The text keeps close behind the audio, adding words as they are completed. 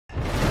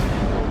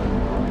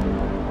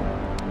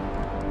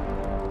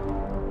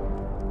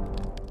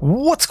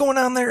What's going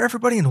on there,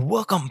 everybody, and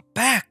welcome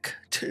back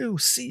to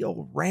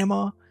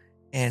SeaOrama.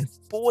 And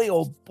boy,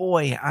 oh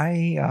boy,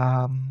 I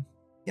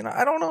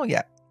don't know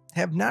yet.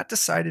 Have not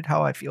decided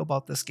how I feel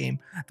about this game.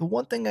 The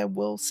one thing I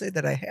will say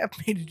that I have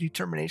made a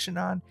determination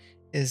on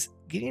is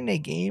getting a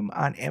game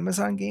on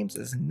Amazon Games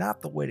is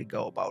not the way to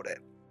go about it.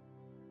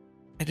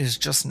 It is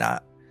just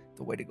not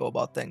the way to go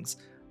about things.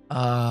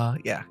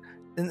 Yeah,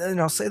 and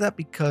I'll say that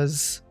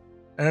because,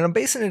 and I'm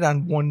basing it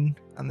on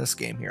this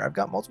game here. I've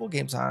got multiple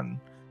games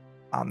on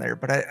there,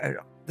 but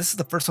this is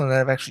the first one that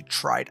I've actually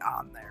tried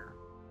on there,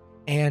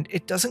 and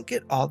it doesn't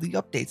get all the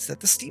updates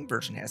that the Steam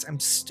version has. I'm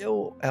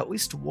still at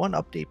least one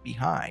update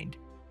behind,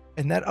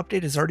 and that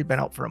update has already been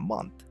out for a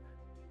month.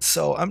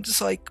 So I'm just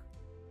like,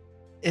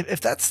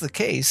 if that's the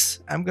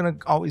case, I'm gonna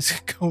always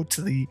go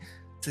to the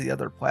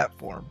other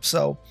platform.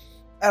 So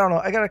I don't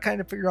know. I gotta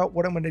kind of figure out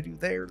what I'm gonna do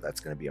there.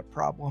 That's gonna be a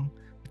problem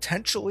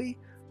potentially.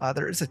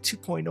 There is a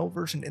 2.0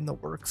 version in the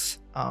works.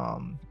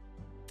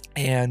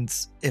 And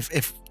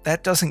if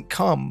that doesn't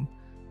come,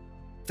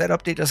 if that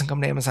update doesn't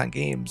come to Amazon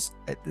Games,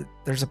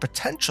 there's a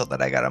potential that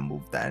I gotta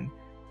move then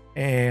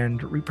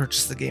and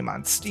repurchase the game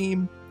on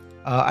Steam.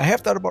 I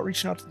have thought about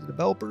reaching out to the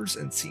developers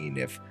and seeing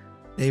if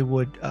they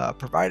would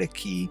provide a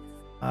key,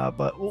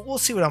 but we'll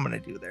see what I'm gonna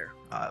do there.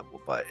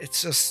 But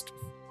it's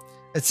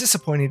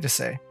disappointing to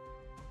say,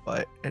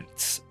 but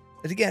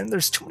again,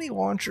 there's too many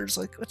launchers.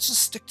 Like, let's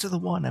just stick to the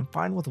one. I'm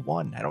fine with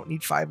one. I don't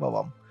need 5 of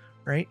them,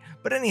 right?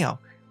 But anyhow.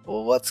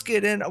 Well, let's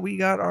get in. We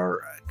got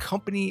our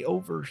company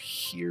over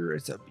here.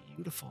 It's a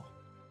beautiful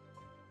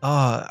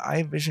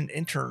iVision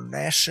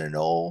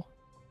International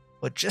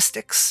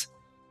Logistics.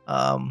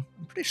 I'm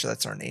pretty sure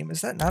that's our name. Is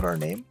that not our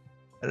name?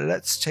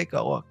 Let's take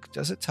a look.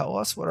 Does it tell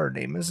us what our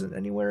name is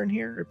anywhere in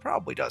here? It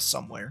probably does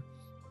somewhere.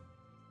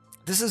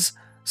 This is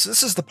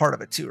the part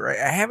of it too, right?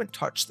 I haven't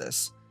touched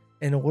this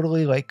in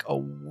literally like a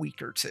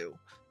week or two.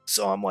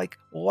 So I'm like,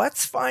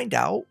 let's find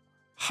out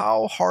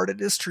how hard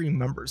it is to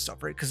remember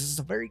stuff, right? Because it's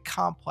a very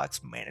complex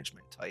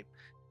management type,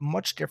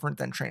 much different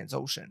than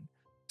Transocean.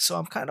 So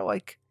I'm kind of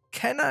like,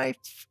 can I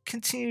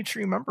continue to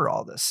remember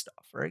all this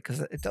stuff, right? Because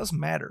it does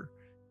matter.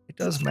 It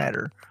does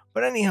matter.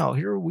 But anyhow,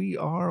 here we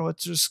are.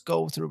 Let's just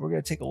go through. We're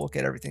going to take a look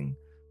at everything.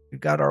 We've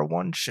got our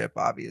one ship,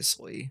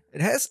 obviously.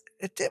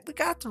 We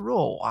got through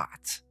a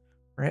lot,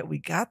 right? We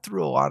got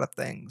through a lot of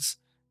things.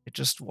 It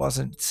just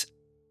wasn't,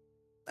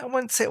 I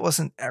wouldn't say it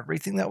wasn't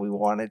everything that we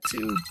wanted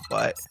to,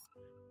 but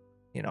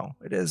you know,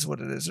 it is what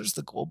it is. There's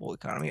the global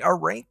economy. Our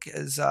rank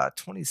is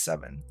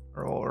 27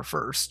 or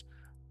first,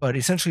 but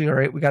essentially, all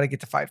right, we got to get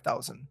to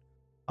 5,000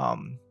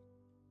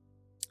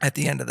 at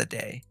the end of the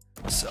day.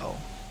 So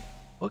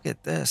look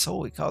at this.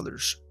 Holy cow,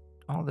 there's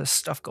all this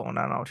stuff going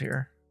on out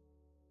here.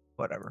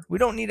 Whatever. We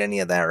don't need any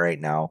of that right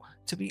now.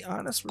 To be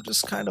honest, we're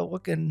just kind of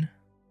looking.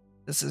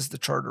 This is the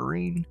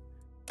charterine.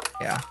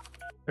 Yeah,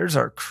 there's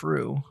our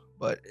crew,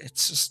 but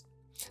it's just,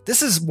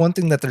 this is one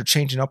thing that they're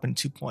changing up in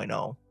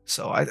 2.0.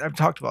 So I've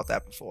talked about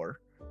that before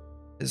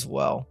as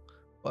well.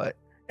 But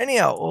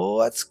anyhow,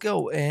 let's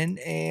go in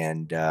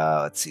and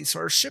let's see. So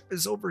our ship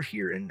is over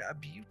here in a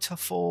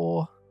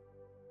beautiful,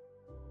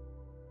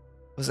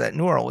 was that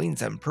New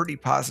Orleans? I'm pretty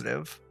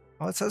positive.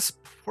 Oh, it says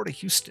Port of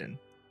Houston.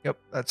 Yep,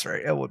 that's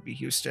right. It would be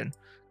Houston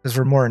because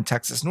we're more in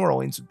Texas. New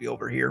Orleans would be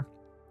over here.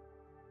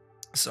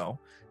 So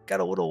got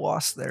a little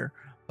lost there.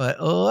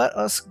 But let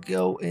us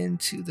go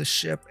into the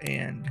ship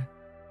and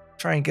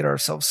try and get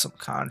ourselves some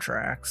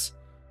contracts.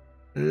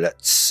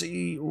 Let's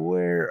see,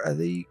 where are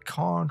the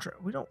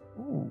contract? We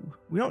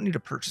don't need to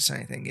purchase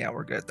anything. Yeah,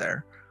 we're good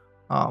there.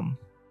 But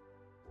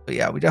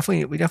yeah, we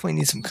definitely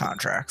need some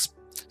contracts.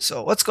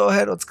 So let's go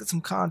ahead. Let's get some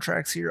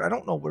contracts here. I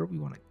don't know where we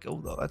want to go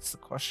though. That's the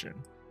question.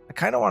 I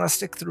kind of want to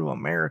stick through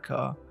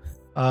America,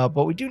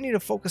 but we do need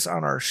to focus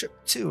on our ship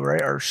too,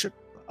 right? Our ship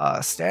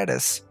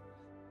status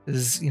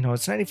is, you know,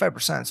 it's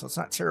 95%, so it's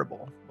not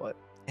terrible.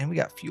 And we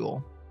got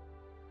fuel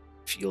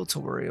to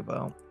worry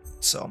about.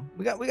 So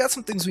we got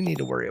some things we need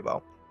to worry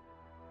about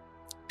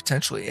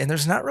potentially, and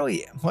there's not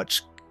really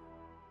much.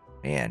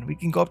 Man, we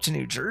can go up to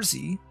New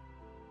Jersey.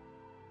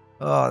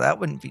 Oh, that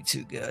wouldn't be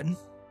too good.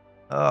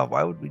 Oh,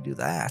 why would we do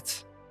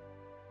that?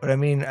 But I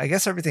mean, I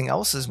guess everything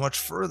else is much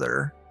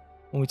further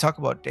when we talk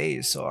about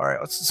days. So all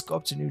right, let's just go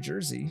up to New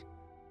Jersey.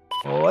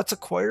 Well, let's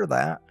acquire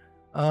that.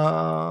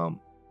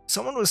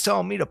 Someone was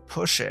telling me to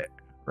push it,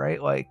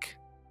 right? Like,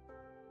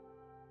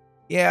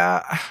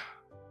 yeah.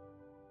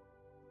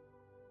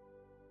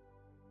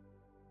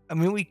 I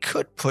mean, we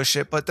could push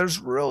it, but there's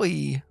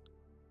really,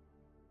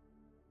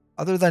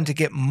 other than to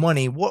get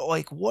money,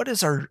 what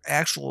is our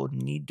actual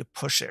need to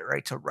push it,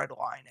 right? To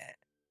redline it.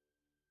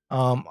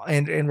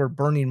 And we're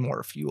burning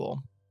more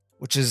fuel,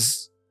 which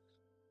is,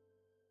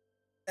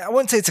 I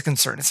wouldn't say it's a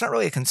concern. It's not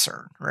really a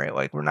concern, right?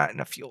 Like, we're not in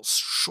a fuel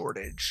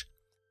shortage,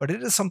 but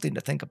it is something to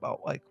think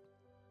about. Like,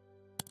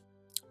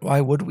 why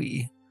would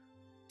we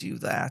do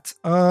that?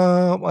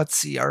 Let's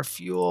see. Our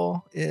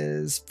fuel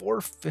is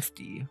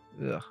 450.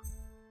 Ugh.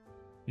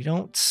 We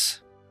don't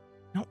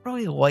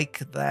really like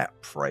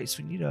that price.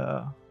 We need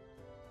a,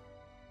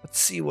 let's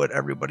see what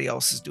everybody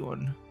else is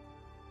doing.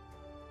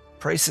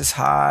 Price is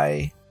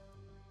high.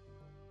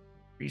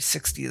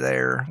 360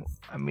 there.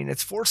 I mean,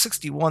 it's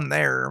 461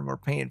 there, and we're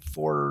paying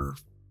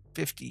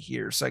 450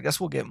 here. So I guess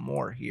we'll get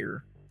more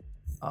here.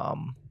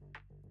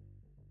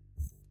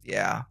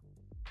 Yeah.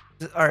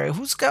 All right,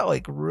 who's got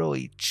like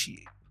really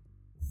cheap?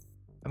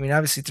 I mean,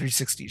 obviously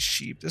 360 is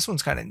cheap. This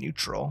one's kind of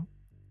neutral.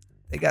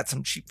 They got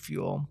some cheap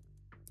fuel.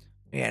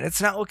 Man,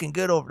 it's not looking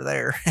good over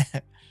there.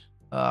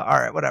 All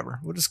right, whatever.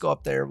 We'll just go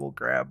up there. We'll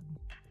grab.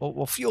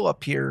 We'll fuel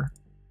up here,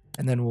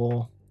 and then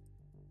we'll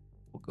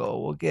go.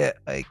 We'll get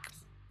like,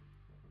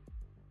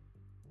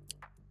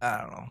 I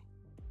don't know.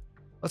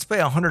 Let's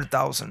pay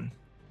 100,000.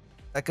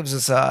 That gives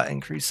us an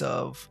increase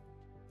of,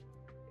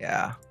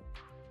 yeah.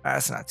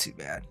 That's not too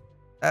bad.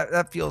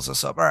 That fuels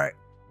us up. All right.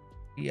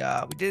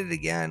 Yeah, we did it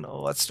again.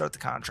 Oh, let's start the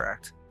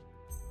contract.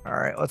 All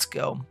right, let's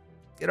go.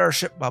 Get our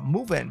ship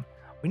moving.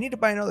 We need to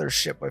buy another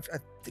ship. I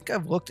think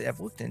I've looked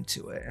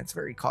into it, and it's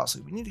very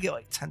costly. We need to get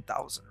like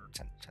 10,000 or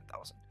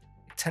 10,000,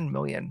 10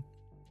 million.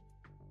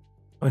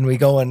 When we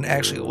go and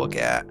actually look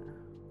at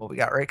what we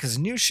got, right? Because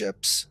new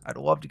ships, I'd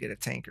love to get a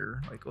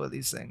tanker, like one of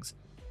these things.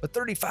 But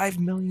 35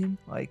 million,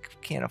 like,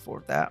 can't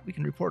afford that. We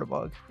can report a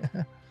bug.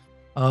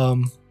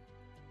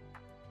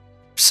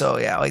 So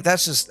yeah, like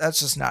that's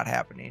just not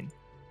happening.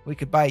 We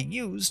could buy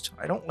used.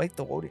 I don't like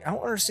the loading. I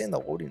don't understand the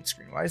loading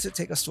screen. Why does it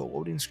take us to a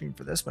loading screen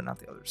for this, but not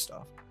the other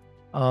stuff?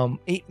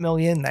 8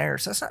 million there,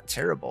 so that's not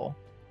terrible.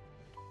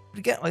 But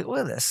again, like, look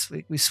at this.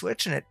 We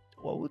switch and it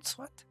loads.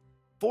 What?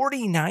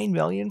 49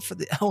 million for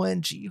the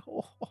LNG.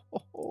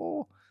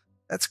 Oh,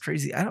 that's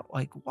crazy. I don't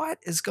like, what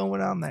is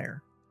going on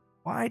there?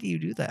 Why do you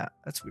do that?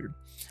 That's weird.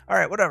 All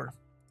right, whatever.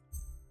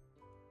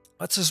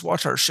 Let's just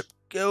watch our ship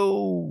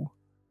go.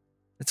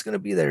 It's gonna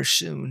be there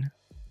soon.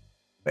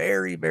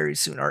 Very, very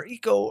soon. Our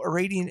eco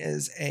rating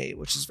is A,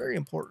 which is very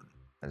important.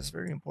 That is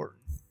very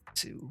important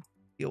to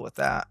deal with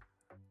that.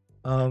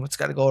 It's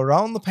got to go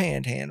around the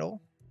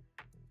panhandle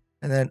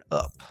and then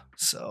up.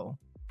 So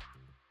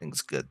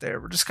things good there.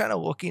 We're just kind of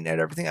looking at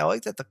everything. I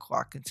like that the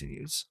clock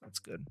continues. That's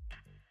good.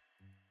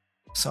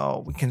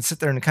 So we can sit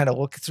there and kind of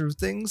look through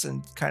things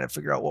and kind of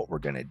figure out what we're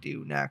going to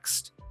do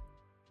next.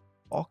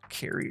 All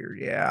carrier.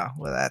 Yeah.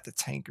 With that, the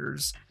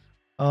tankers.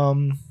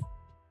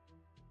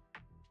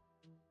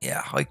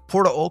 Yeah, like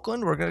Port of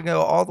Oakland, we're going to go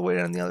all the way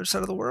on the other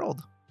side of the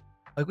world.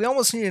 Like, we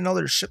almost need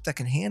another ship that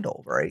can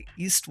handle, right?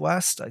 East,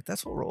 west, like,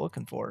 that's what we're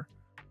looking for.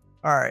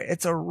 All right,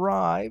 it's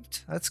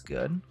arrived. That's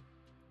good.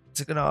 Is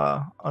it going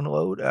to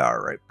unload? All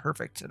right,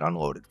 perfect. It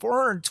unloaded.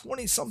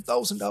 $420-some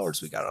thousand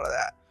we got out of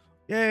that.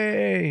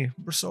 Yay,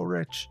 we're so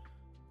rich.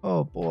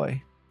 Oh,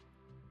 boy.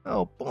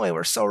 Oh, boy,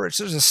 we're so rich.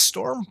 There's a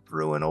storm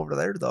brewing over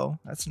there, though.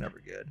 That's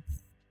never good.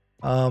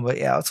 But,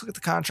 yeah, let's look at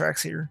the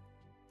contracts here.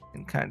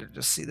 And kind of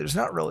just see, there's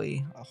not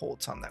really a whole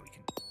ton that we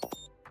can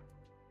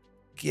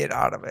get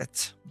out of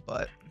it,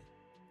 but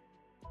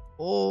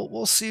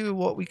we'll see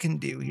what we can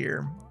do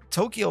here.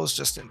 Tokyo is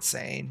just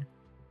insane.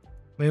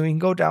 I mean, we can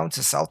go down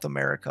to South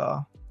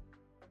America.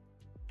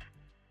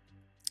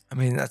 I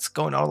mean, that's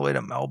going all the way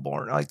to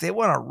Melbourne. Like, they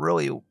want to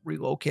really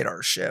relocate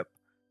our ship.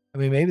 I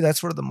mean, maybe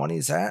that's where the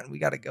money's at, and we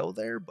got to go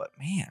there, but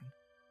man.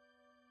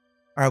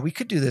 All right, we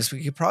could do this.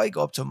 We could probably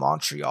go up to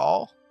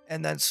Montreal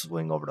and then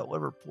swing over to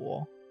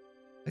Liverpool.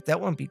 Like,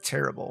 that wouldn't be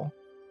terrible.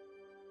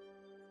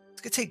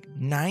 It's going to take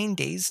 9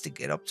 days to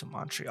get up to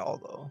Montreal,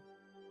 though.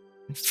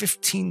 And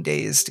 15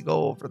 days to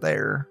go over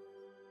there.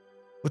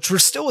 Which we're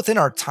still within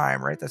our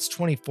time, right? That's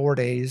 24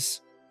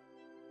 days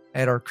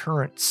at our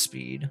current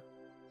speed.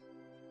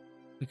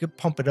 We could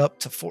pump it up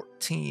to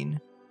 14.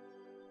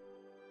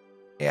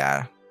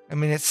 Yeah. I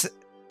mean, it's...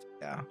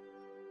 Yeah.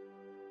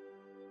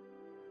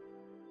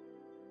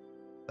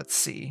 Let's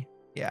see.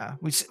 Yeah.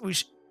 We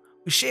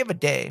shave a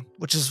day,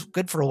 which is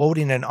good for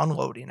loading and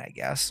unloading, I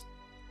guess.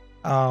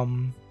 Yeah,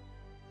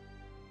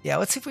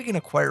 let's see if we can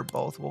acquire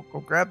both. We'll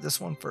grab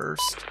this one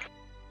first.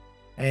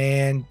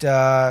 And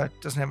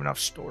doesn't have enough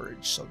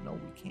storage, so no,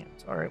 we can't.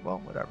 All right, well,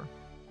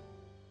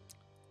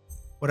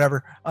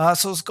 whatever.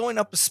 So it's going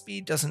up a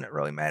speed. Doesn't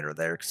really matter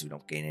there because we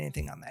don't gain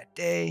anything on that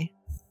day.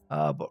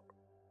 But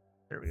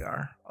there we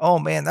are. Oh,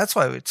 man, that's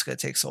why it's going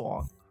to take so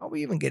long. How do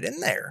we even get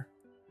in there?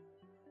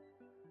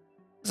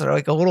 Is there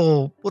like a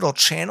little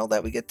channel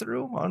that we get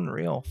through?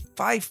 Unreal.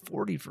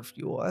 540 for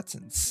fuel. That's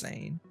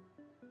insane.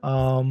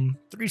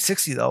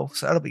 360 though,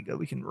 so that'll be good.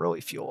 We can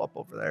really fuel up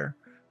over there.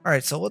 All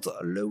right, so let's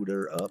load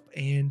her up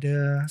and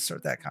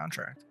start that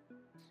contract.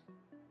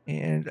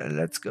 And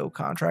let's go.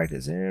 Contract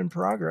is in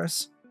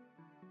progress.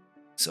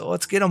 So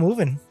let's get them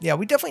moving. Yeah,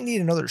 we definitely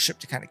need another ship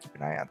to kind of keep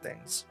an eye on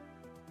things.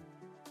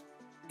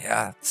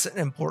 Yeah, sitting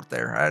in port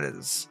there.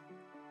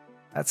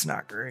 That's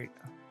not great.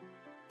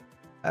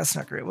 That's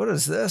not great. What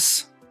is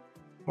this?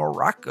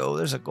 Morocco.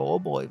 There's a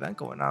global event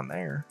going on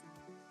there.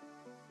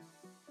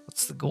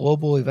 What's the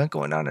global event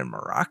going on in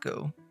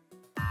Morocco?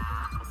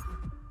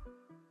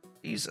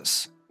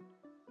 Jesus.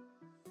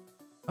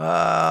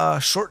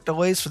 Short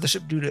delays for the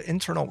ship due to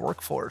internal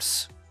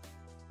workforce.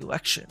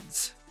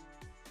 Elections.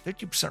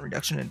 50%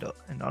 reduction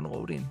in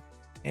unloading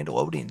and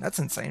loading. That's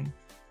insane.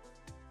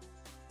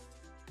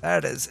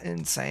 That is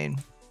insane.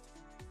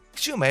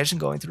 Could you imagine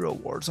going through a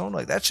war zone?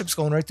 Like, that ship's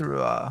going right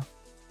through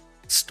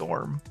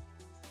storm.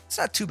 It's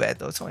not too bad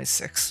though. It's only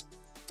 6.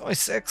 It's only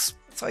 6.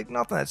 It's like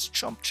nothing. That's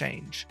chump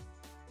change.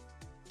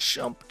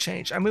 Chump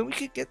change. I mean, we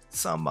could get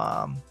some.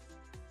 I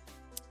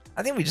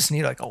think we just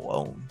need like a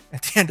loan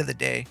at the end of the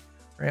day,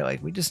 right?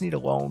 Like we just need a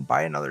loan,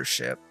 buy another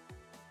ship,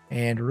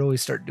 and really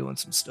start doing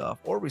some stuff.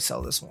 Or we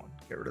sell this one.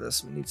 Get rid of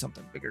this. We need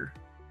something bigger.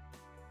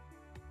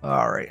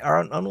 All right,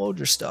 unload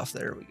your stuff.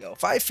 There we go.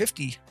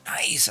 550.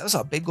 Nice. That was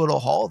a big little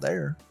haul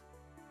there.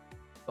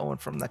 Going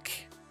from the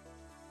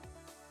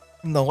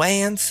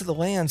lands to the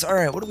lands. All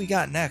right, what do we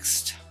got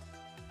next?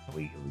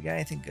 We got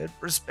anything good?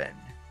 Brisbane.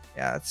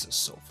 Yeah, that's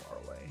just so far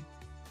away.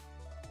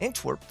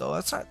 Antwerp though,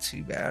 that's not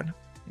too bad.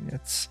 I mean,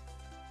 it's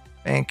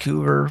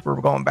Vancouver. We're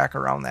going back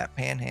around that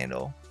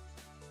panhandle.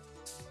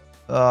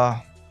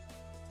 I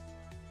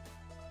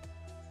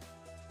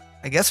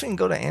guess we can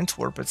go to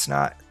Antwerp. It's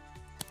not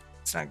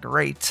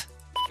great.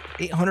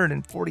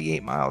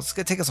 848 miles. It's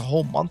gonna take us a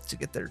whole month to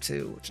get there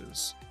too, which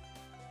is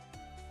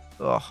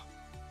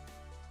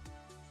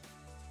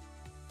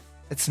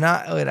it's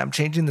not good. I'm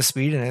changing the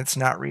speed and it's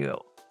not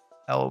real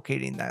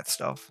allocating that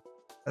stuff.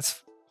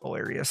 That's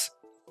hilarious.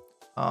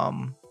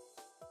 Yeah,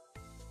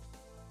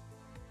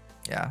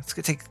 it's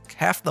gonna take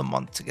half the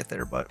month to get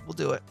there, but we'll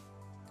do it.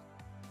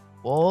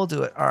 We'll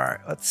do it. All right,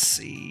 let's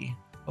see.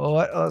 Well,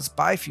 let's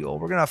buy fuel.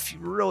 We're gonna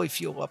really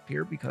fuel up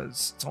here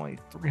because it's only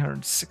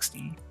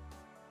 360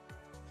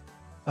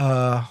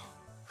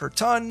 per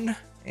ton,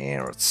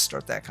 and let's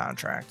start that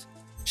contract.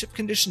 Ship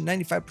condition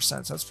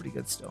 95%, so that's pretty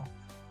good still.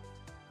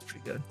 That's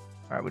pretty good.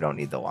 All right, we don't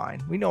need the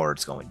line. We know where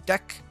it's going.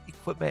 Deck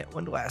equipment,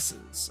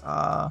 windlasses.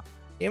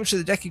 Damage to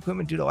the deck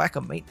equipment due to lack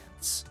of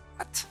maintenance.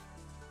 What?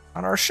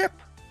 On our ship?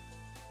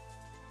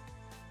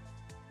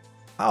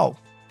 How?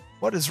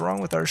 What is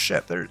wrong with our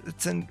ship?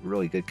 It's in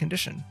really good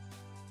condition.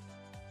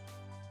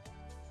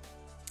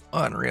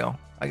 Unreal.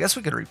 I guess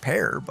we could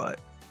repair, but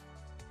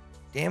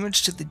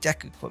damage to the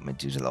deck equipment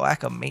due to the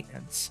lack of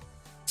maintenance.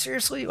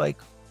 Seriously,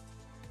 like,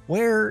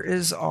 where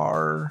is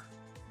our...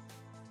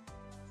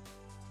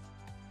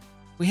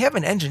 We have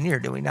an engineer,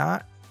 do we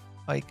not?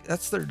 Like,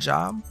 that's their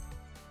job.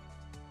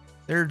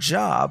 Their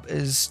job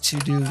is to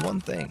do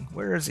one thing.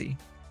 Where is he?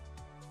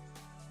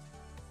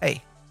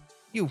 Hey,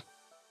 you.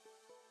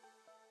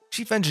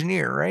 Chief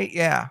engineer, right?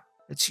 Yeah,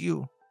 it's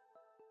you.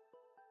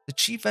 The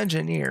chief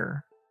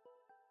engineer.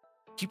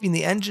 Keeping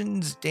the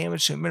engines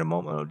damaged to a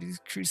minimum will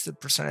decrease the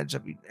percentage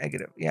of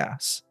negative.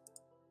 Yes.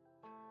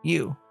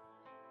 You.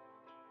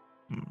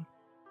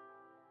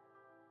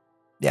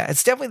 Yeah,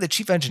 it's definitely the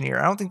chief engineer.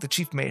 I don't think the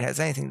chief mate has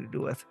anything to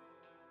do with.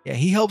 Yeah,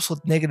 he helps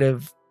with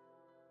negative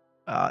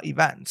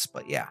events.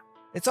 But yeah,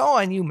 it's all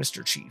on you,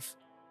 Mr. Chief.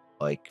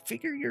 Like,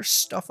 figure your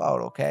stuff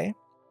out, okay?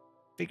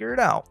 Figure it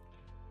out.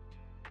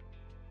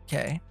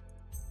 Okay.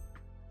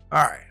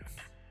 All right.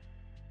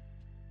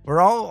 We're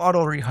all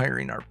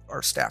auto-rehiring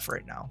our staff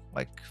right now.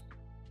 Like,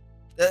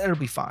 it'll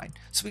be fine.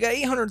 So we got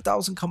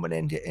 800,000 coming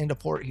into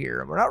port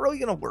here. We're not really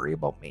going to worry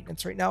about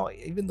maintenance right now,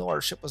 even though our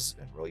ship was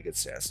in really good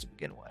status to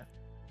begin with.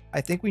 I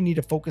think we need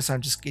to focus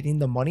on just getting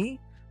the money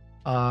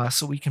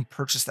so we can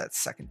purchase that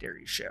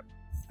secondary ship.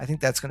 I think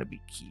that's going to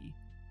be key.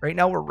 Right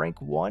now we're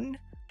rank 1,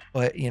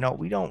 but, you know,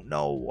 we don't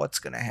know what's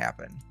going to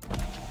happen.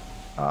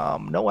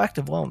 No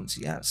active loans.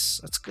 Yes,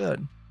 that's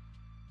good.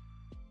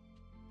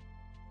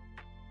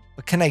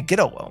 But can I get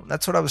a loan?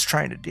 That's what I was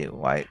trying to do.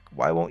 Why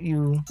won't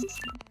you?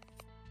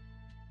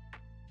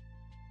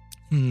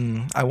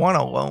 I want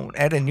a loan.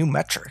 Add a new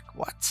metric.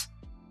 What?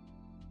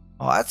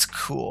 Oh, that's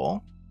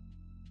cool.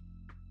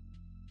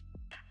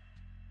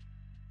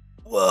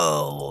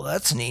 Whoa,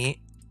 that's neat.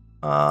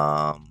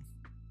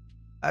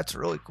 That's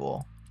really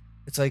cool.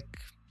 It's like,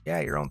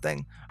 yeah, your own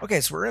thing.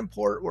 Okay, so we're in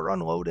port. We're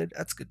unloaded.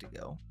 That's good to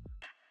go.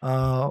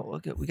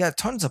 Look at, we got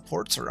tons of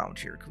ports around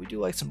here. Could we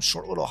do like some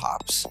short little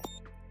hops?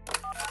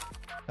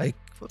 Like,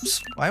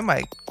 whoops, why am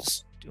I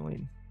just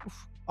doing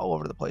all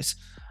over the place?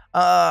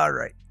 All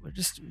right, we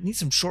need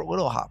some short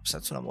little hops.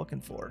 That's what I'm looking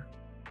for.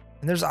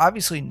 And there's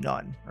obviously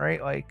none,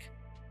 right? Like,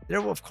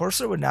 of course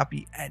there would not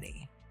be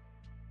any.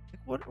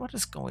 Like, what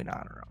is going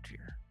on around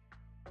here?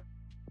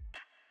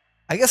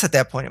 I guess at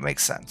that point it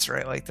makes sense,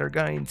 right? Like, they're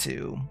going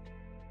to,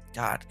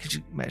 God, could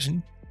you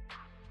imagine?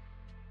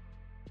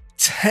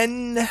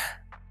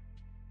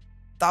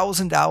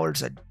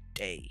 $10,000 a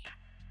day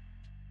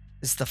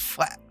is the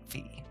flat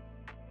fee.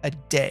 A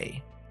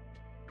day.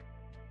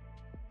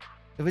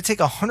 It would take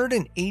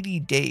 180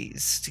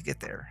 days to get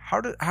there. How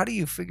do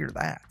you figure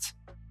that?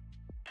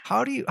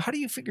 How do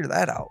you figure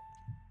that out?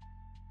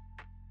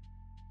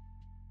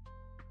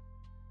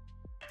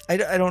 I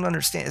don't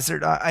understand. Is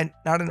there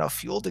not enough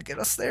fuel to get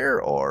us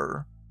there,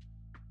 or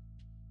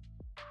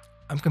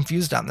I'm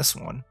confused on this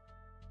one.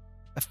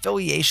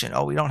 Affiliation.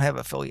 Oh, we don't have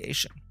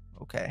affiliation.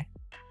 Okay.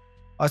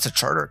 Oh, it's a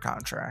charter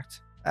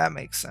contract. That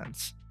makes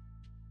sense.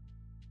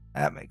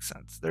 That makes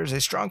sense. There's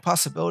a strong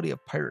possibility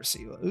of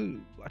piracy.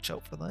 Ooh, watch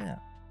out for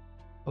that.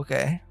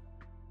 Okay.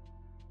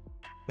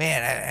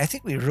 Man, I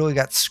think we really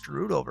got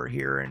screwed over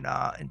here in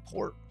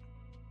port.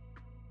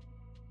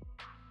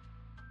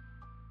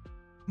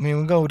 I mean,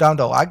 we go down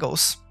to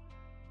Lagos.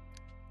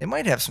 They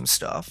might have some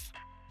stuff.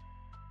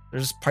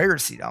 There's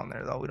piracy down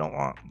there though. We don't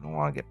want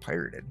to get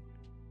pirated.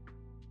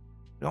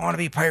 We don't want to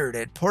be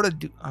pirated.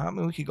 I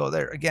mean, we could go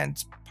there again.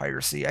 It's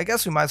piracy. I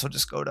guess we might as well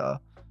just go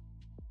to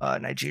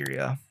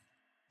Nigeria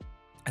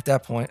at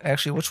that point.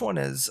 Actually, which one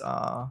is?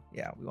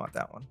 Yeah, we want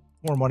that one.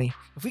 More money.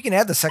 If we can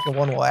add the second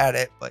one, we'll add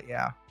it. But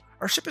yeah,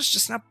 our ship is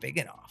just not big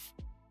enough.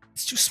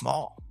 It's too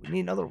small. We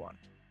need another one.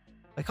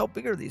 Like, how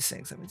big are these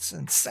things? I mean, it's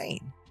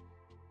insane.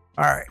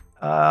 All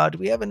right. Do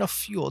we have enough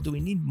fuel? Do we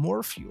need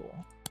more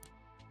fuel?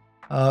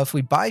 If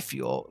we buy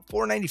fuel,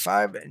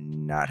 $4.95,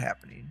 not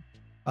happening.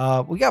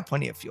 We got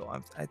plenty of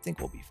fuel. I think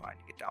we'll be fine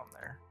to get down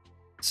there.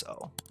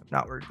 So I'm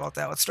not worried about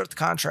that. Let's start the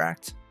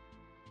contract.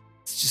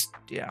 It's just,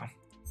 yeah.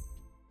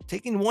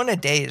 Taking one a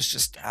day is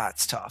just,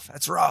 it's tough.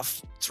 That's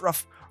rough. It's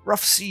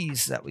rough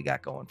seas that we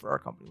got going for our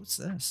company. What's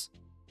this?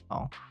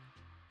 Oh,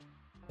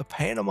 the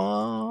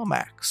Panama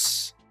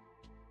Max.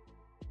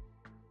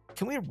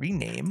 Can we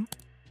rename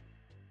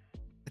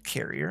the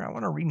carrier? I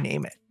want to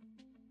rename it.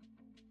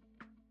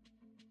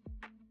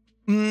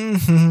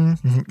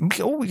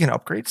 Oh, we can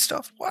upgrade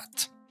stuff.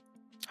 What?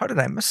 How did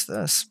I miss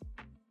this?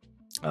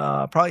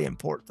 Probably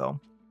import though.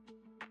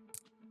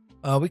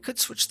 We could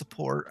switch the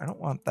port. I don't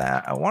want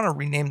that. I want to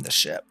rename the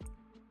ship.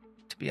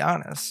 To be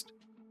honest,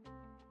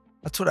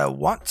 that's what I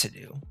want to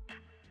do.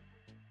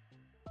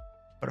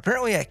 But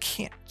apparently I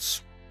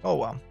can't. Oh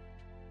well.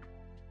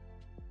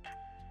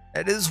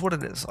 It is what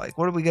it is. Like,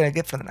 what are we gonna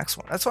get for the next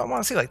one? That's what I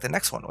want to see. Like the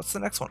next one. What's the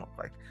next one look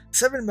like?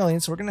 7 million.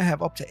 So we're gonna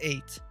have up to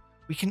 8.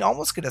 We can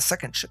almost get a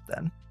second ship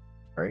then.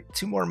 All right,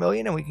 2 more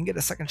million and we can get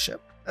a second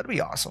ship. That'd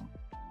be awesome.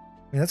 I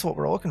mean, that's what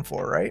we're looking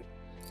for, right?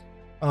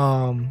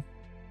 But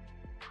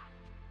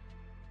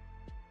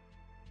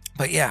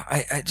yeah,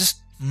 I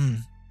just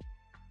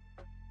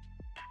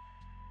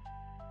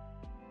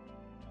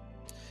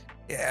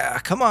yeah,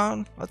 come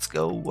on, let's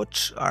go. All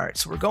right,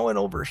 so we're going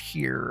over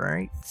here,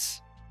 right?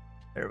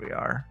 There we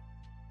are.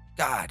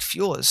 God,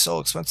 fuel is so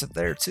expensive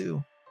there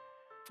too.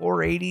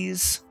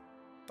 480s,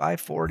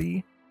 540.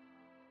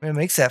 I mean, it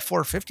makes that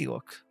 450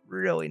 look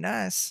really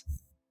nice.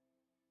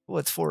 Oh,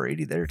 it's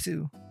 480 there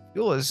too.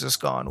 Fuel has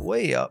just gone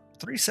way up.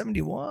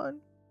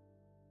 371.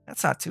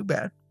 That's not too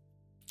bad.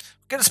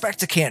 Get us back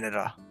to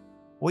Canada.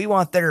 We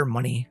want their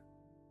money,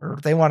 or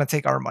they want to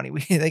take our money.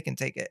 They can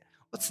take it.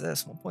 What's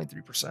this?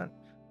 1.3%.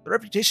 The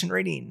reputation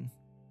rating.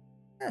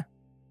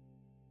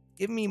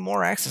 Give me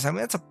more access. I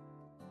mean, I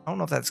don't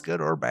know if that's good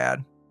or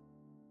bad.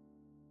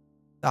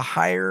 A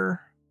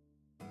higher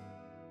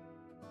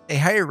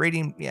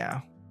rating.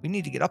 Yeah, we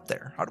need to get up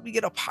there. How do we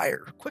get up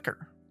higher,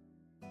 quicker?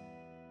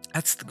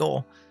 That's the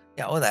goal.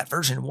 Yeah, oh, that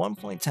version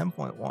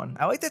 1.10.1.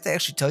 I like that they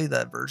actually tell you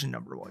the version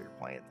number while you're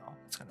playing, though.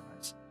 It's kind of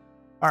nice.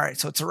 All right,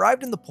 so it's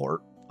arrived in the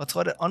port. Let's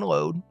let it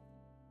unload.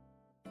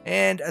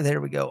 And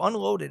there we go.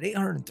 Unloaded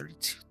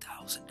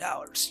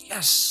 $832,000.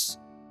 Yes.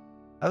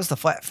 That was the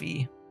flat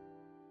fee.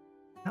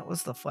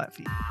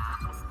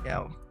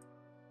 Yeah.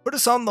 Put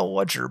us on the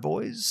ledger,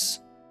 boys.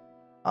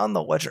 On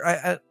the ledger.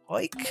 I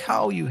like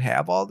how you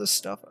have all this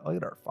stuff. Look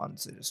at our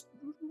funds.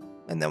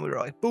 And then we were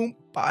like, boom,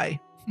 bye.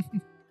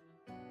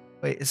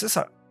 Wait, is this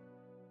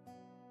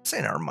this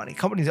ain't our money.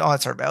 Company, oh,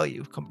 that's our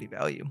value. Company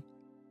value.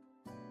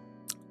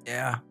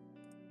 Yeah.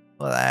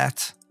 Look at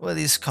that. Look at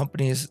these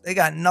companies. They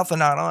got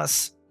nothing on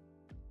us.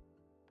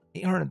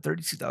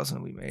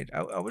 832,000 we made.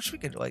 I wish we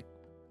could like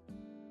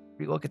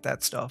relook at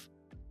that stuff.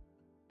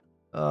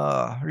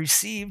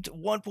 Received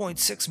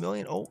 1.6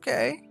 million.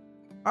 Okay.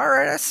 All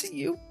right, I see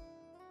you.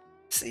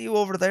 See you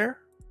over there.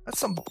 That's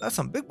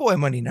some big boy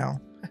money now.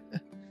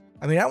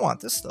 I mean, I want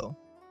this though.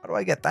 How do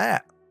I get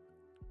that?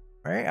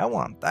 Right? I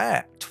want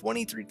that.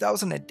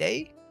 23,000 a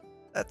day?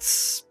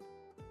 That's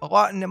a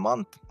lot in a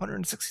month.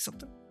 160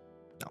 something.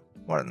 No,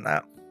 more than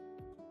that.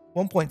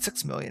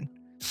 1.6 million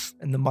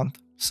in the month.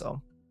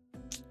 So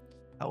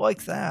I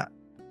like that.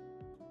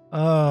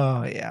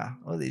 Oh yeah.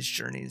 All these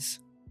journeys.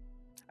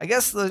 I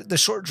guess the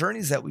short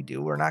journeys that we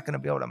do, we're not going to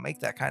be able to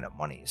make that kind of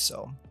money.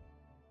 So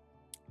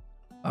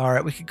all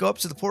right, we could go up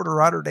to the port of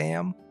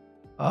Rotterdam.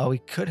 We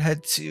could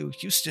head to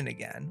Houston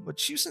again,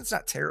 which Houston's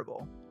not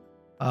terrible.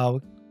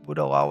 Would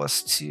allow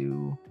us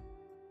to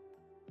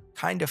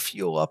kind of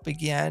fuel up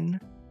again.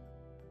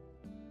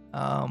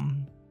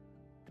 And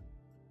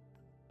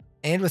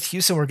with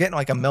Houston, we're getting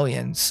like 1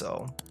 million,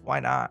 so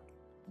why not?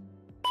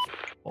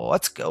 Well,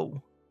 let's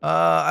go.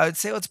 I would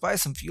say let's buy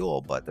some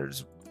fuel, but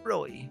there's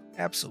really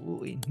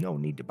absolutely no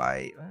need to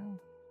buy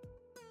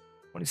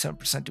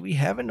 27%. Do we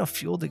have enough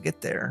fuel to get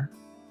there?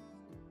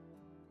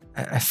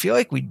 I feel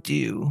like we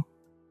do.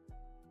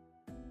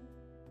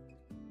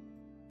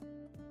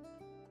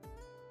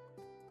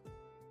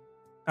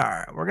 All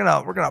right, we're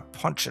gonna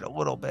punch it a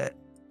little bit.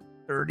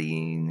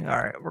 30. All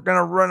right, we're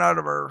gonna run out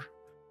of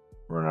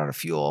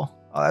fuel.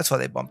 Oh, that's why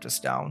they bumped us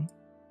down,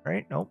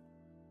 right? Nope.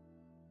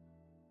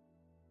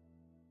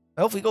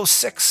 Well, if we go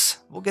 6,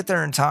 we'll get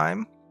there in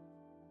time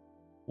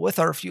with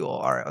our fuel.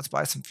 All right, let's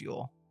buy some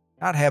fuel.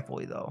 Not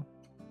happily though.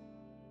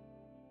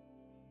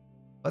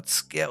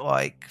 Let's get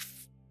like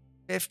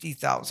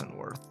 50,000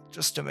 worth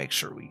just to make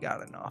sure we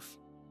got enough.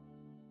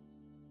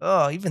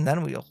 Oh, even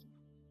then we'll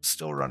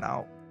still run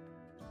out.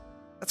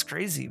 That's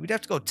crazy. We'd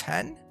have to go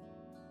 10?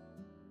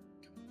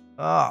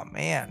 Oh,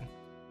 man.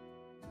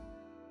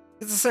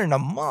 Get this there in a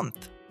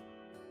month.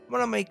 I'm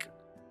gonna make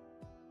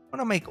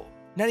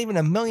not even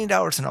 $1 million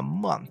in a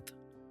month.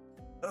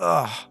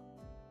 Ugh.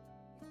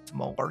 It's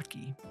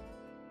malarkey.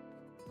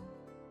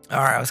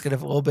 Alright, let's get a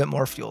little bit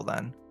more fuel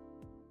then.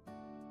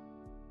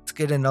 Let's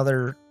get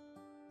another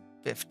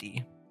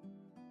 50.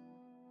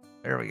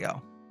 There we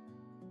go.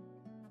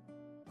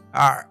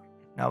 Alright.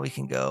 Now we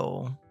can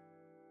go.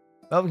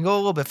 Well, we can go a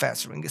little bit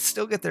faster. We can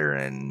still get there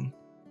in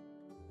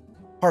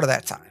part of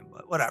that time,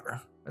 but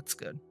whatever. That's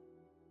good.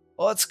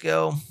 Well, let's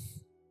go.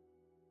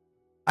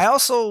 I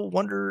also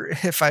wonder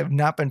if I've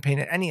not been paying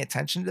any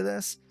attention to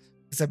this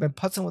because I've been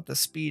putzing with the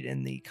speed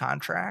in the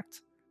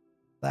contract.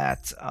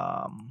 That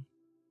I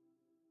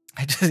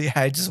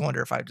just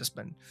wonder if I've just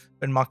been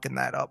mucking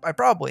that up. I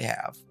probably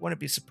have.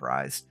 Wouldn't be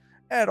surprised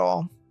at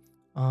all.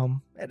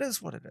 It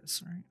is what it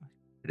is, right?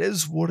 It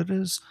is what it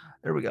is.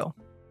 There we go.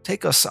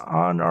 Take us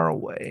on our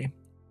way.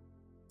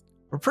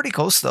 We're pretty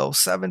close though.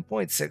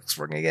 7.6.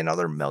 We're gonna get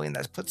another million.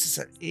 That puts us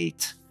at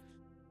 8.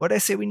 What did I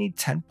say? We need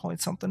 10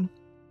 point something.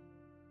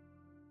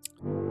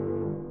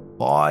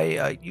 Buy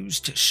a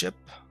used ship.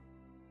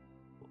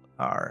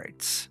 All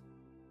right.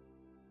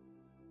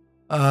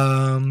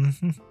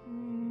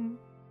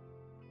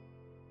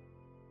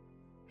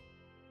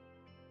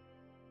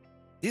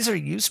 These are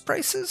used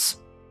prices?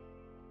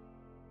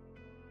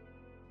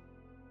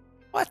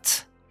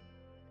 What?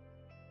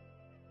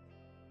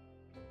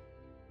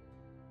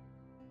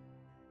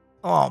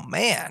 Oh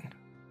man.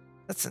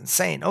 That's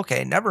insane.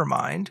 Okay, never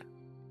mind.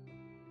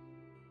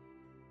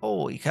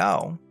 Holy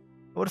cow.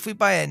 What if we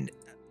buy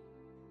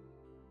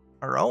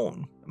our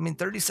own? I mean,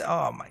 30.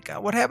 Oh my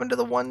god. What happened to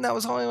the one that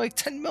was only like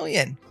 10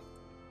 million?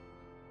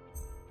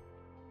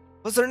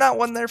 Was there not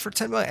one there for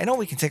 10 million? I know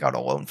we can take out a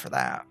loan for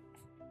that.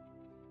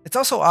 It's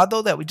also odd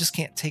though that we just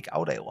can't take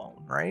out a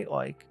loan, right?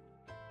 Like,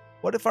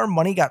 what if our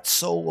money got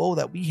so low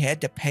that we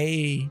had to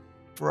pay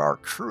for our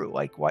crew?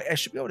 Like, why? I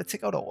should be able to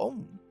take out a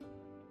loan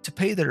to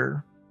pay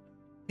their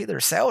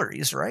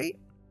salaries, right?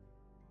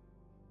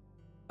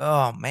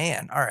 Oh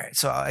man. All right.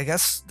 So I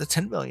guess the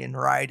 10 million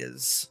ride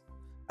is,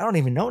 I don't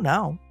even know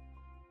now.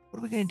 What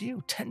are we going to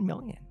do? 10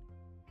 million.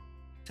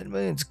 10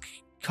 million's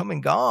come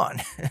and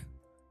gone.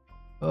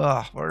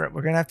 Ugh, we're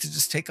going to have to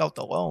just take out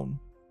the loan,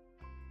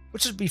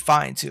 which would be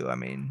fine too. I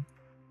mean,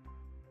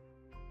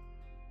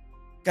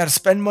 got to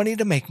spend money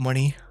to make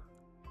money.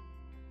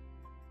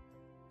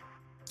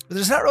 But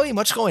there's not really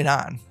much going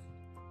on.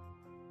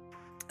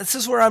 This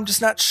is where I'm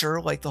just not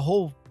sure, like, the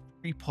whole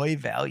replay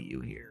value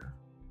here,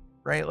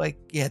 right? Like,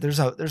 yeah, there's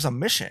a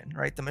mission,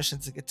 right? The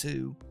mission's to get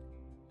to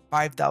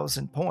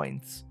 5,000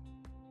 points.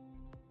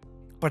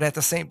 But at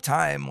the same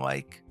time,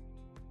 like,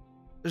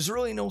 there's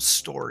really no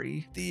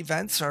story. The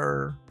events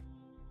we're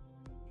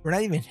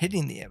not even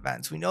hitting the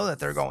events. We know that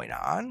they're going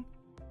on,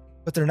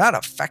 but they're not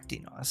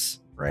affecting us,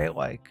 right?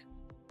 Like,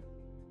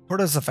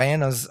 Port of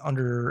Savannah's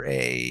under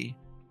a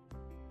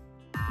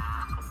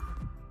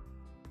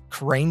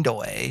crane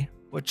delay,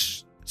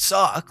 which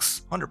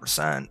sucks,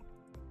 100%.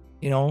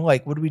 You know,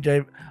 like, would you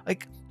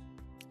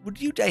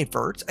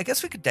divert? I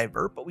guess we could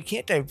divert, but we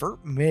can't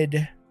divert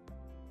mid.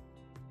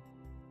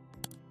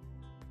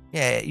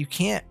 Yeah, you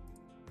can't.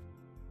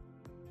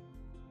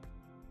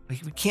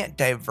 Like, we can't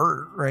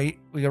divert, right?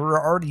 We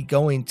were already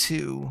going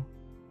to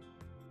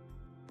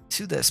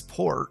this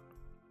port.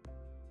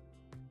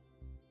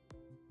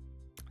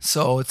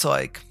 So it's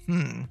like,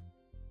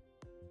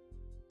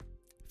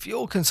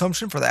 fuel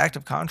consumption for the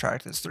active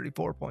contract is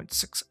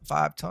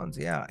 34.65 tons.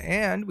 Yeah,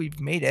 and we've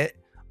made it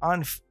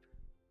on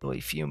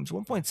really fumes,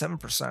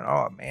 1.7%.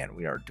 Oh man,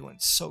 we are doing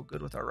so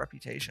good with our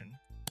reputation.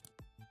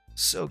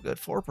 So good.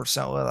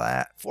 4% with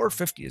that.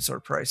 450 is our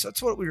price.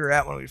 That's what we were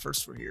at when we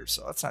first were here,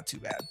 so that's not too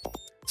bad.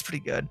 It's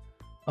pretty good.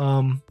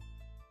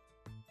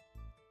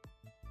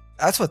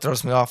 That's what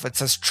throws me off. It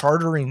says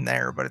chartering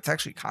there, but it's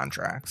actually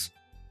contracts.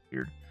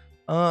 Weird.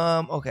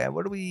 Okay,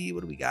 what do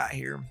we got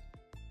here?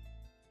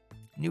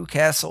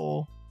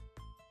 Newcastle,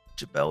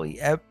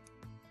 Jebeli,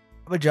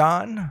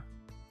 Abidjan.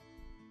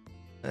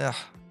 Ugh.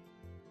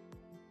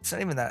 It's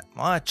not even that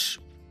much.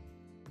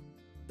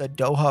 The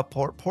Doha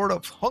port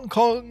of Hong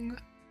Kong.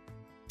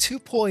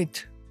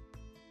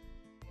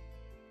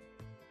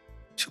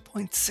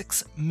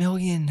 2.6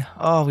 million.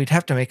 Oh, we'd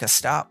have to make a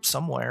stop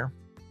somewhere.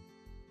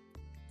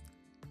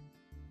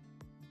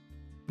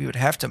 We would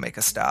have to make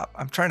a stop.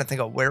 I'm trying to think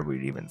of where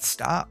we'd even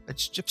stop.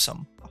 It's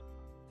gypsum.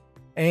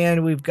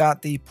 And we've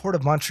got the Port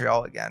of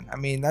Montreal again. I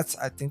mean, I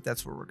think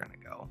that's where we're going to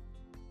go.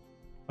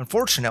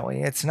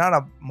 Unfortunately, it's not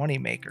a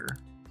moneymaker,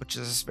 which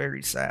is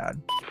very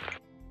sad.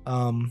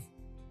 I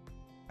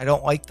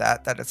don't like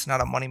that it's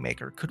not a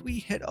moneymaker. Could we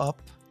hit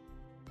up?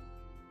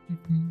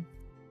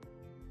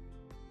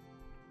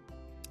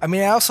 I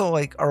mean, I also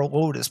like our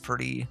load is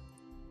pretty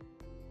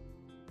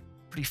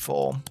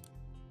full,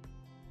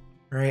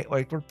 right?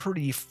 Like, we're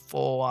pretty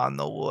full on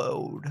the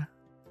load.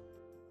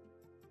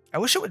 I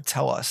wish it would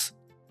tell us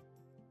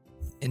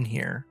in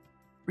here.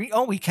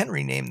 We can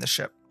rename the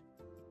ship.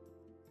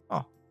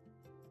 Oh,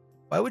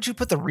 Why would you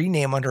put the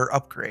rename under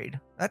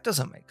upgrade? That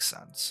doesn't make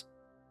sense.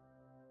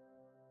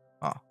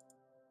 Oh,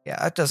 yeah,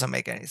 that doesn't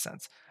make any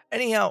sense.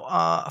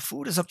 Anyhow,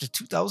 food is up to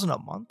 2,000 a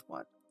month.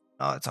 What?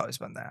 Oh, it's always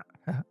been that.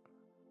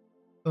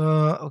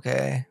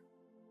 Okay.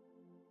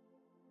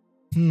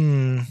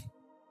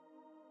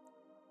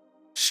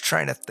 Just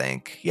trying to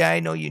think. Yeah, I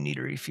know you need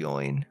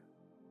refueling.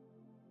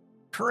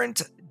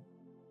 Current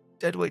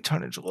deadweight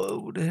tonnage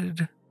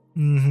loaded.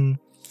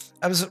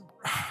 I was,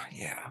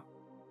 yeah.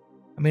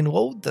 I mean,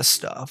 load the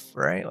stuff,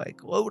 right?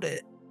 Like, load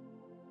it.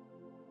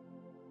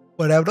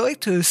 But I would like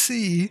to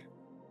see.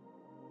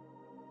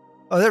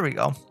 Oh, there we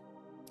go.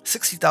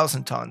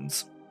 60,000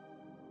 tons.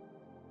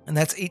 And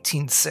that's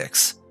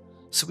 18.6.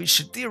 So we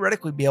should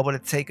theoretically be able to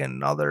take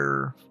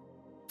another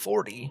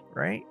 40,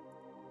 right?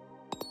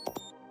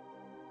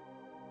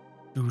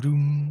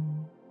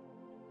 Doo-doom.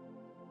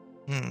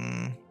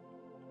 We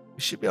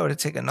should be able to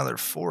take another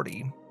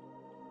 40.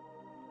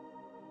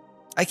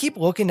 I keep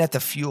looking at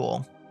the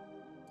fuel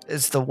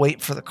as the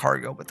weight for the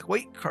cargo, but the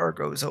weight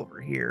cargo is over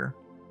here.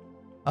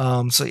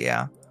 So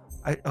yeah.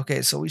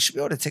 Okay, so we should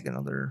be able to take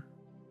another.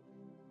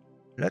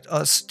 Let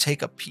us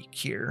take a peek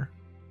here.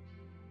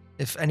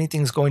 If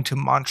anything's going to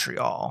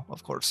Montreal,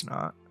 of course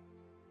not.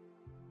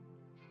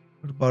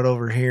 What about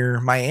over here?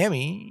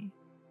 Miami?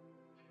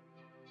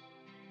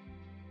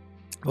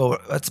 Well,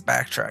 that's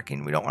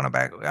backtracking. We don't want to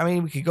back. I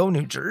mean, we could go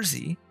New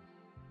Jersey.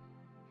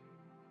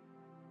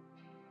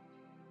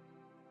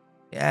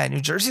 Yeah,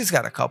 New Jersey's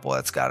got a couple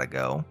that's got to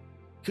go.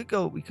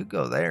 We could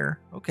go there.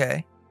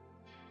 Okay.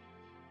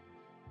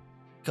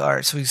 All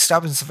right, so we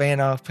stop in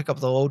Savannah, pick up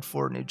the load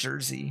for New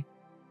Jersey.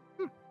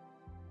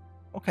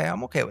 Okay,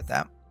 I'm okay with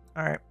that.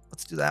 All right,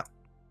 let's do that.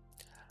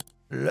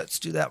 Let's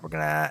do that. We're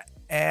going to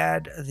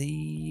add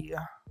the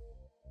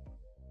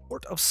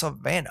Port of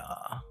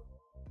Savannah.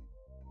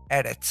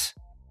 Add it.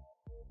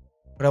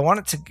 But I want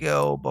it to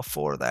go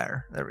before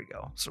there. There we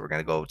go. So we're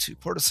going to go to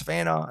Port of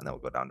Savannah, and then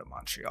we'll go down to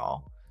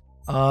Montreal.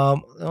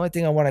 The only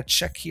thing I want to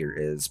check here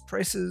is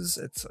prices.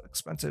 It's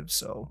expensive,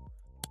 so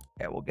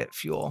yeah, we'll get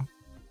fuel.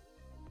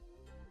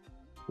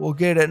 We'll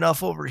get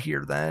enough over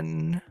here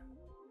then.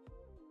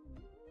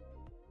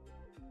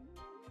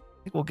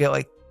 I think we'll get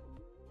like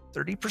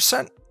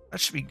 30%. That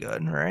should be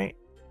good, right?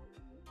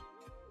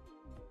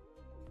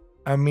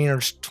 I mean,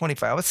 there's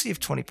 25. Let's see if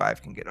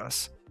 25 can get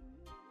us.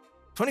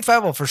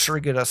 25 will for sure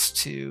get us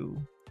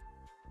to.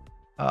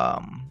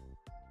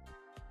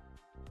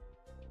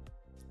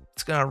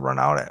 It's gonna run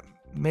out at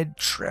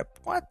mid-trip.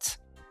 What?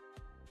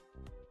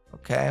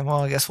 Okay,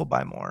 well, I guess we'll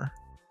buy more.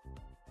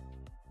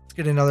 Let's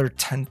get another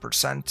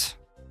 10%.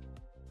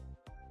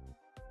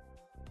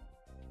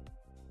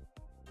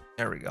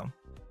 There we go.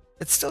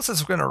 It still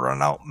says we're gonna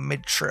run out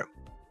mid-trip.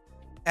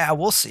 Yeah,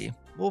 we'll see.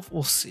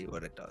 We'll see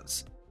what it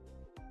does.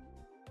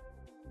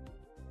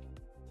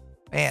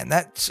 Man,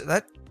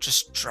 that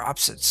just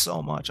drops it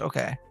so much.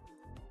 Okay,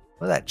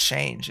 will that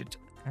change it?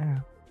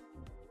 Yeah.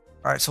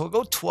 All right, so we'll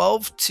go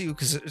 12-2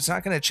 because it's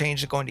not going to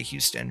change it going to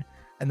Houston,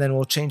 and then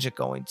we'll change it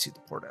going to the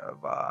Port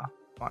of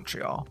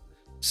Montreal.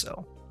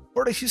 So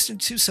Port of Houston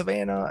to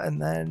Savannah,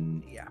 and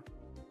then yeah,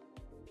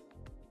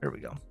 there we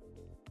go.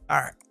 All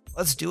right,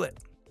 let's do it.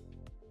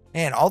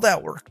 Man, all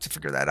that work to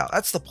figure that out.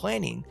 That's the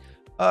planning.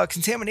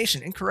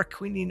 Contamination, incorrect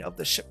cleaning of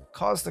the ship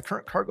caused the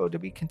current cargo to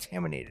be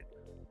contaminated.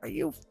 Are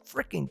you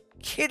freaking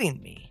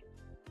kidding me?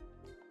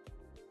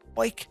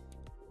 Like,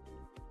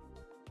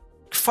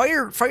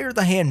 fire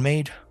the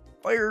handmaid.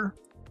 Fire.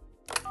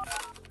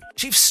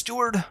 Chief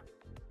Steward,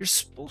 you're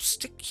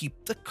supposed to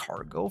keep the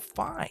cargo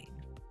fine.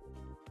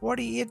 What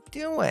are you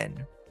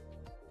doing?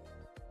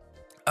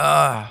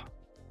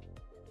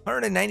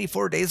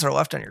 194 days are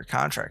left on your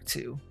contract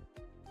too.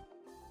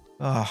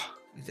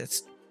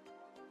 That's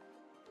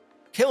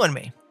killing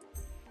me.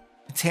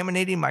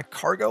 Contaminating my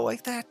cargo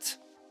like that?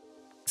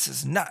 This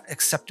is not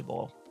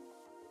acceptable.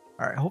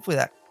 All right, hopefully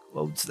that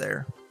loads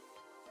there.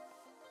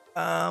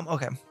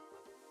 Okay.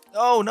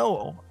 Oh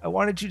no, I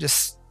wanted you to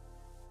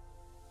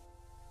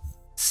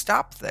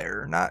stop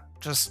there, not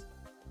just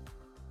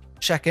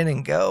check in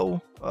and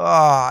go.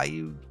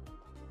 I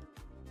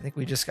think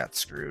we just got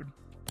screwed.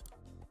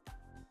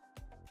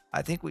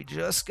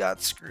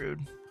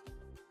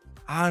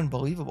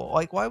 Unbelievable.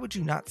 Like, why would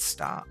you not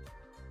stop?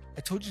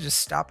 I told you to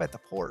stop at the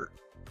port.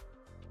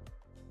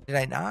 Did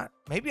I not?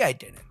 Maybe I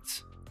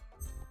didn't.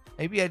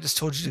 Maybe I just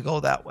told you to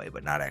go that way,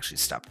 but not actually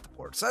stop at the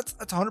port. So that's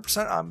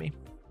 100% on me.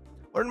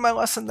 Learned my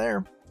lesson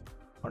there.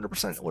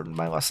 100% learned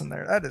my lesson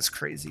there. That is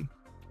crazy.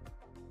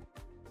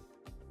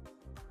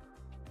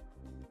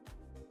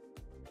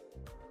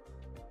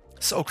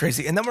 So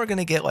crazy. And then we're going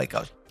to get like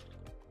a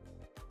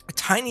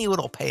tiny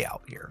little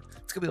payout here.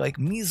 It's going to be like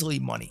measly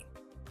money.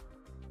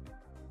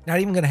 Not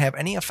even going to have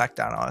any effect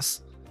on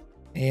us.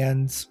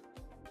 And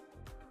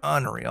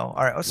unreal.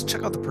 All right, let's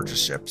check out the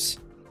purchase ships.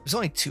 There's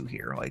only 2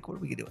 here. Like, what are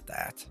we going to do with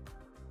that?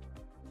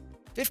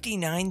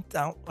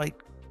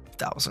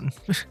 59,000.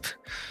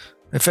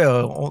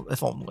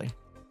 If only.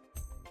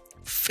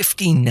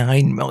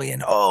 59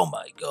 million. Oh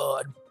my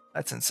god.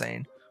 That's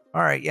insane.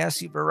 All right,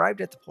 yes, you've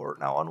arrived at the port.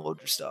 Now unload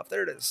your stuff.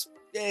 There it is.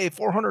 Yay,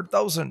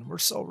 400,000. We're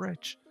so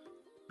rich.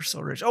 We're so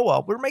rich. Oh,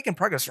 well, we're making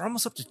progress. We're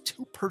almost up to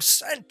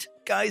 2%.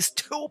 Guys,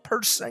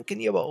 2%. Can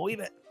you believe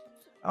it?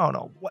 I don't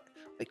know. What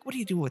do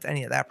you do with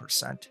any of that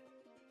percent?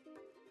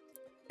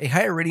 A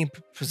higher rating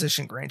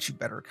position grants you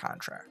better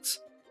contracts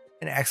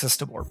and access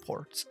to more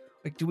ports.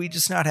 Like, do we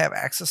just not have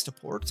access to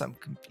ports? I'm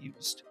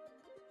confused.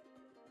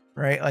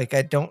 Right? Like,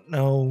 I don't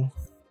know.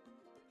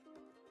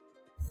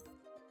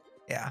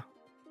 Yeah.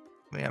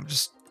 I mean,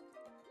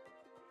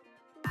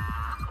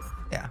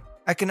 yeah.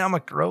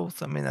 Economic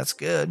growth. I mean, that's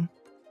good.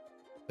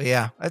 But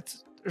yeah,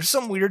 there's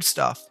some weird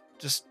stuff.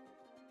 Just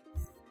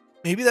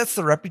maybe that's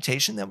the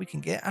reputation that we can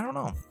get. I don't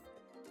know.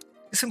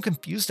 I guess I'm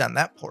confused on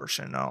that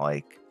portion. I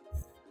like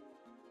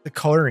the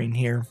coloring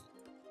here.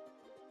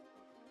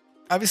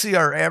 Obviously,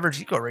 our average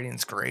eco rating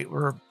is great.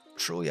 We're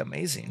truly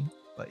amazing.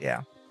 But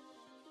yeah.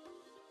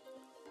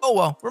 Oh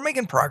well, we're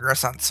making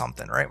progress on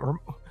something, right?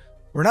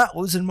 We're not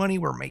losing money.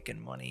 We're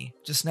making money,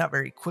 just not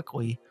very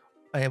quickly.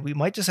 We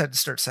might just have to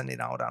start sending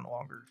out on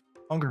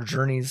longer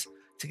journeys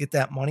to get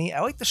that money.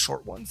 I like the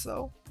short ones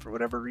though, for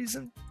whatever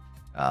reason.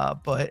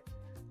 But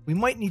we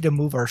might need to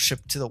move our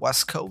ship to the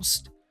west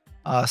coast,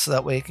 so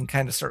that way it can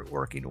kind of start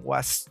working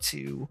west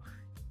to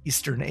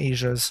Eastern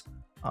Asia's,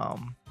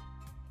 and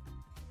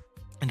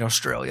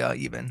Australia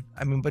even.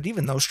 I mean, but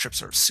even those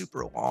trips are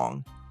super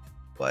long.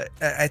 But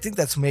I think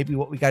that's maybe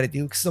what we got to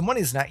do, because the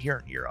money's not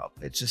here in Europe.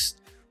 It's just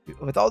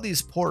with all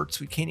these ports,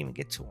 we can't even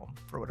get to them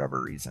for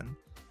whatever reason.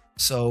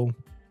 So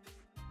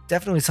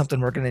definitely something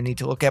we're going to need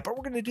to look at, but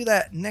we're going to do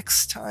that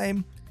next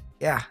time.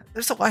 Yeah,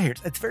 there's a lot here.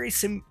 It's very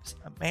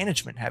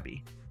management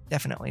heavy,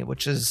 definitely,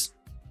 which is,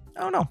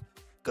 I don't know,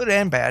 good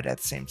and bad at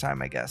the same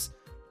time, I guess.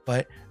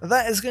 But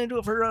that is going to do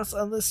it for us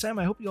on this time.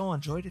 I hope you all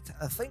enjoyed it.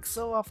 Thanks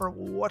so for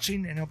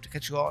watching, and hope to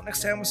catch you all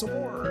next time with some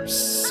more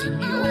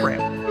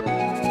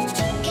SeaOrama.